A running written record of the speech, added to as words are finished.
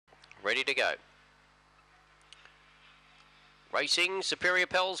ready to go. Racing, Superior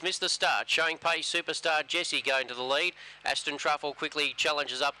Pels missed the start. Showing pace, Superstar Jessie going to the lead. Aston Truffle quickly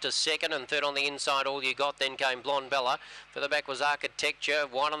challenges up to second, and third on the inside, All You Got. Then came Blonde Bella. Further back was Architecture.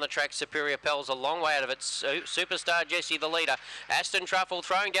 Wide on the track, Superior Pels a long way out of it. Superstar Jessie the leader. Aston Truffle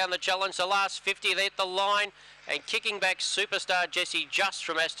throwing down the challenge. The last 50, they hit the line. And kicking back, Superstar Jessie just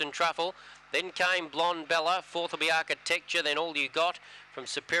from Aston Truffle. Then came Blonde Bella. Fourth will be Architecture. Then All You Got from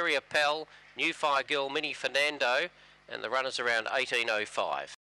Superior Pel. New Fire Girl, Mini Fernando. And the runners around 18.05.